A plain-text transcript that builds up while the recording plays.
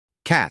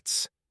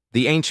Cats,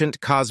 the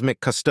ancient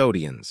cosmic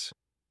custodians.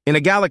 In a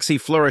galaxy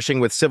flourishing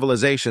with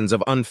civilizations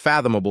of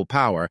unfathomable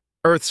power,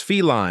 Earth's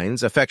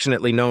felines,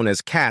 affectionately known as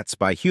cats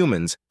by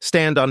humans,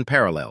 stand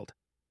unparalleled.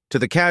 To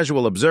the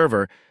casual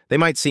observer, they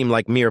might seem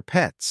like mere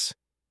pets.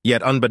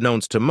 Yet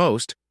unbeknownst to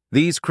most,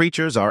 these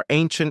creatures are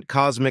ancient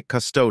cosmic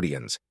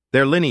custodians,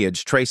 their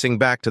lineage tracing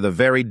back to the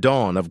very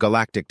dawn of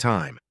galactic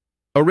time.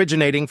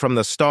 Originating from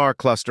the star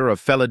cluster of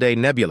Felidae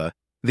Nebula,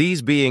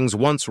 these beings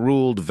once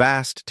ruled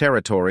vast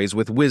territories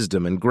with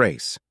wisdom and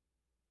grace.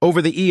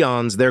 Over the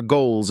eons, their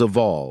goals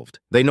evolved.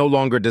 They no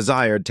longer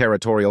desired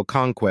territorial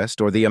conquest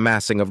or the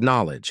amassing of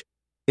knowledge.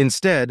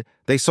 Instead,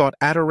 they sought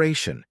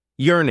adoration,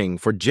 yearning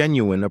for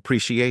genuine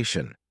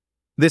appreciation.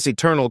 This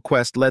eternal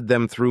quest led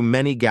them through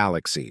many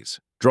galaxies,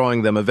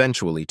 drawing them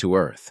eventually to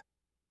Earth.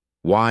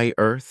 Why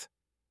Earth?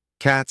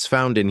 Cats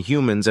found in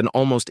humans an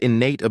almost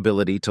innate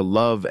ability to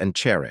love and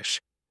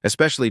cherish,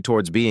 especially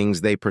towards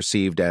beings they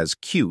perceived as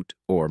cute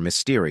or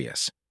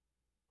mysterious.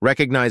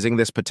 Recognizing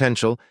this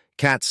potential,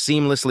 cats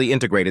seamlessly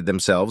integrated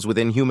themselves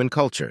within human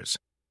cultures.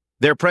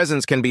 Their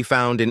presence can be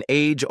found in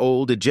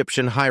age-old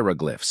Egyptian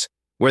hieroglyphs,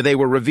 where they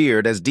were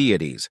revered as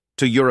deities,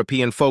 to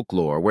European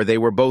folklore, where they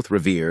were both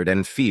revered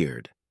and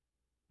feared.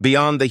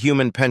 Beyond the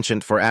human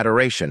penchant for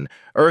adoration,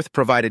 Earth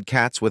provided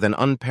cats with an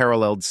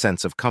unparalleled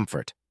sense of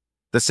comfort.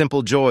 The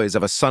simple joys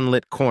of a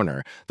sunlit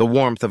corner, the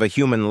warmth of a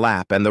human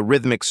lap, and the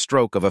rhythmic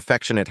stroke of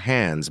affectionate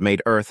hands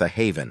made Earth a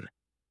haven.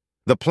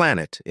 The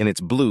planet, in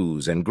its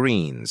blues and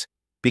greens,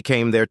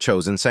 became their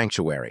chosen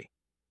sanctuary.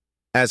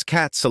 As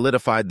cats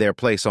solidified their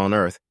place on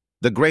Earth,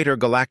 the greater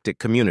galactic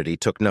community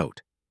took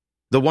note.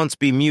 The once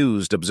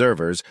bemused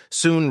observers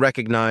soon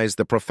recognized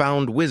the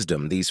profound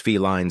wisdom these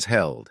felines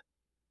held.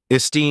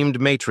 Esteemed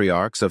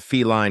matriarchs of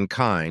feline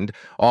kind,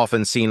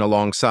 often seen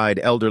alongside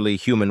elderly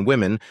human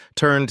women,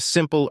 turned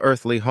simple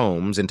earthly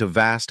homes into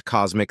vast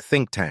cosmic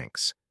think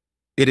tanks.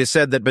 It is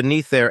said that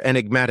beneath their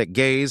enigmatic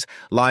gaze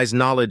lies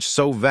knowledge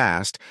so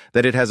vast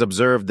that it has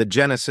observed the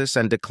genesis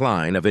and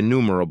decline of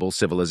innumerable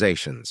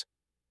civilizations.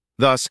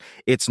 Thus,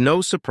 it's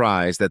no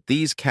surprise that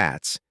these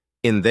cats,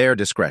 in their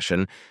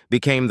discretion,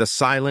 became the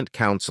silent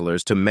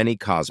counselors to many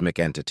cosmic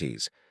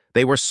entities.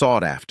 They were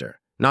sought after,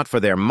 not for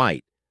their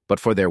might, but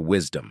for their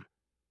wisdom.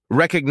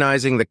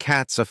 Recognizing the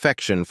cat's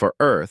affection for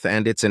Earth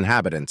and its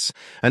inhabitants,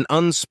 an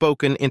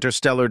unspoken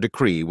interstellar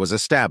decree was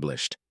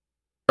established.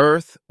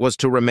 Earth was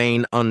to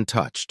remain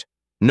untouched.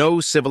 No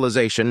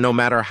civilization, no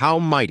matter how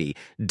mighty,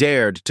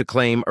 dared to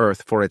claim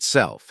Earth for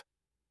itself.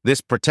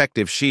 This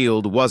protective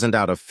shield wasn't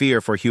out of fear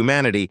for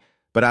humanity,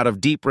 but out of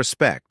deep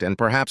respect and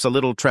perhaps a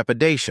little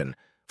trepidation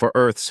for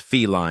Earth's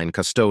feline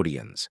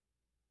custodians.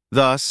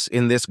 Thus,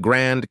 in this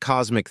grand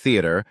cosmic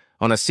theater,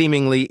 on a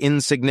seemingly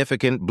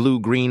insignificant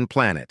blue-green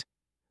planet,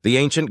 the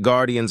ancient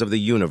guardians of the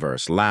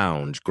universe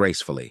lounge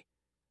gracefully.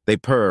 They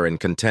purr in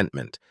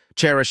contentment,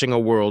 cherishing a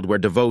world where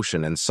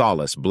devotion and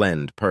solace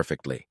blend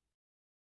perfectly.